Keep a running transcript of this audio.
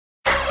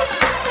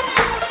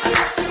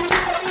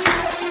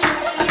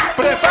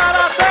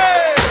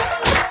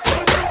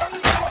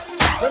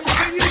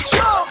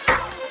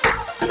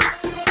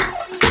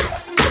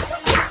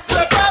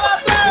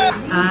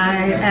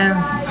I am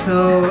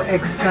so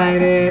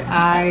excited.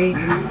 I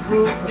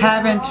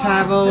haven't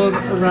traveled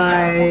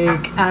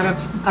like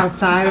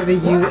outside of the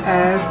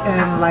US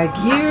in like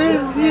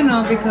years, you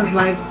know, because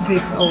life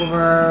takes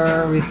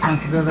over,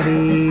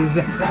 responsibilities,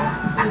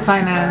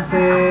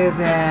 finances,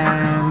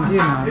 and you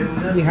know,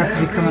 you have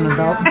to become an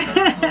adult.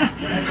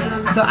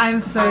 So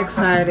I'm so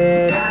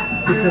excited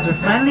because we're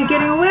finally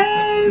getting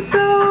away.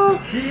 So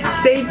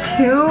stay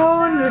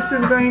tuned. This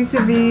is going to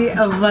be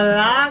a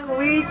vlog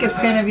week. It's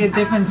going to be a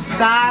different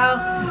style,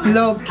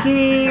 low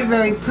key,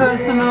 very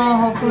personal.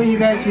 Hopefully you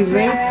guys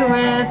relate to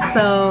it.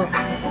 So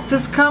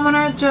just come on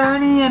our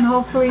journey and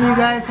hopefully you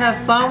guys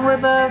have fun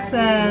with us,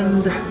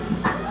 and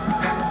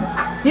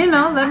you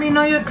know, let me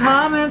know your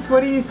comments.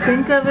 What do you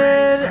think of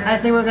it? I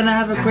think we're gonna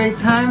have a great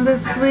time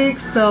this week,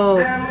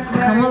 so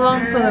come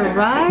along for the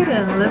ride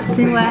and let's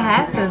see what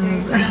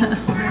happens.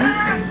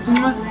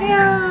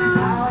 Yeah.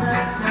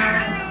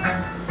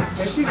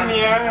 She's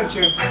meowing at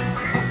you.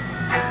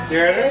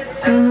 There it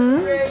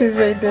is? She's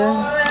right there.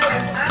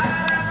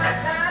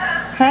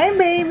 Hi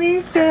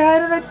baby, say hi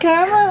to the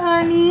camera,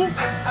 honey.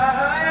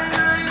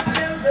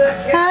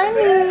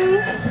 Honey.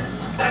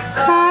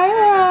 Hi,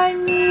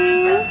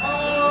 honey.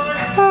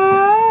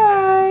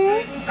 Hi.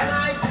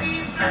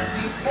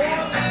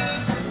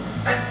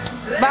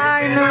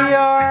 Bye, New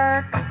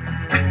York.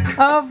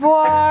 Au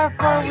revoir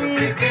for a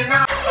week.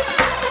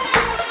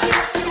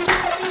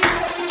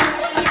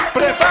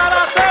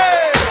 Prepárate.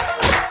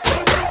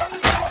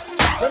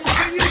 Let me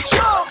see you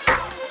jump.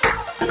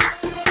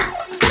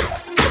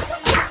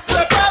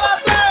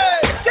 Prepárate.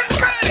 Get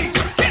ready.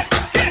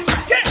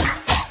 Get.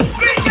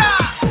 Brinca.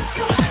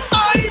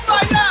 Ahí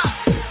vaya.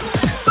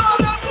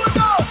 Todo el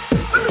mundo.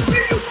 Let me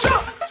see you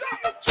jump.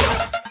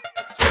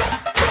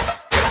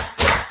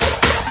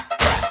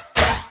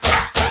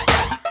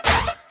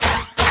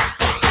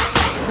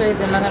 It's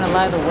crazy, I'm not gonna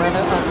lie, the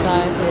weather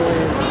outside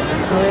is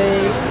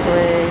gray.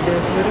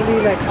 There's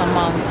literally like a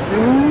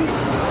monsoon,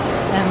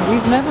 and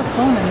we've never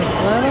flown in this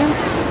weather,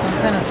 so I'm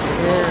kind of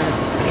scared.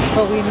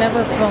 But we've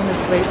never flown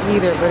this late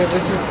either, but it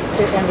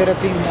ended up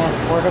being more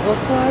affordable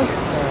for us,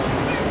 so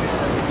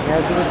you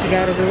gotta do what you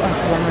gotta do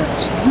until I'm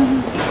rich.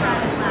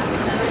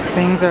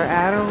 Things are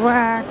out of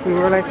whack. We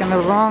were like in the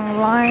wrong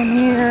line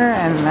here,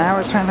 and now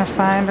we're trying to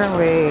find our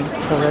way,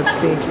 so let's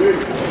see.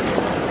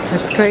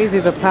 It's crazy,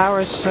 the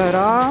power shut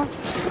off,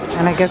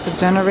 and I guess the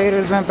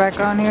generators went back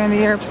on here in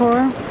the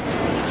airport.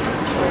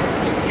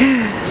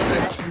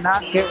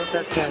 Not get what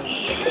that says.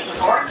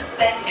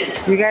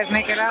 You guys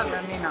make it out,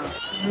 let me know.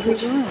 What are we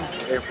doing?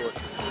 Airport.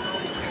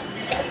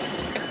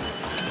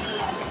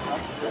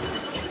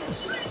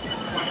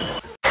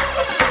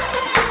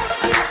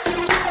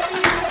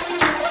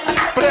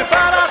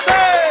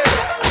 Prepárate.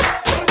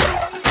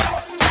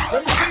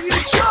 Let me see you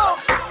jump.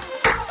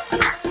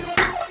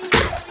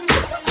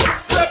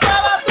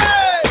 Prepárate.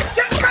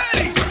 Get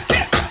ready.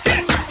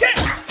 Get.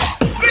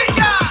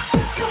 Brinca.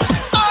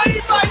 Ahí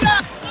vaya.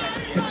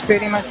 It's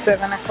pretty much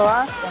 7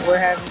 o'clock, and we're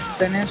having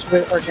spinach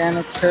with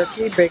organic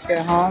turkey, baked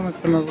at home with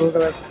some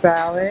arugula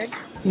salad.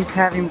 He's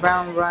having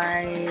brown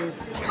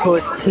rice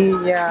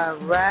tortilla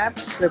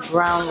wraps with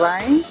brown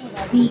rice.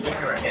 Todo el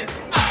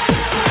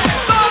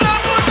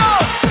mundo.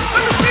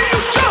 Let me see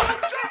you jump.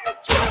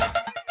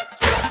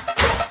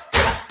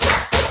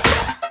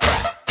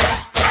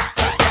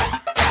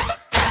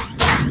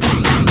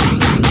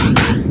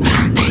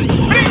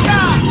 Brinca.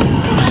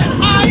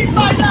 Ahí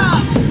vaya.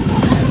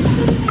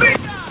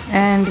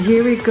 And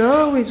here we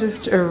go, we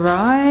just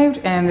arrived,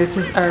 and this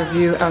is our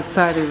view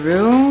outside the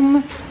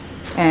room.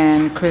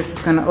 And Chris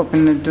is gonna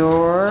open the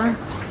door,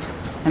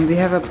 and we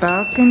have a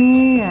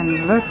balcony,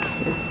 and look,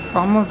 it's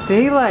almost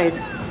daylight.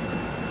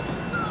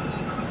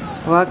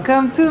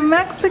 Welcome to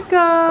Mexico!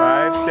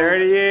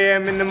 5:30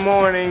 a.m. in the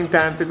morning.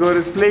 Time to go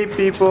to sleep,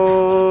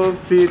 people.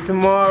 See you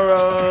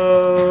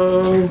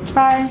tomorrow.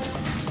 Bye.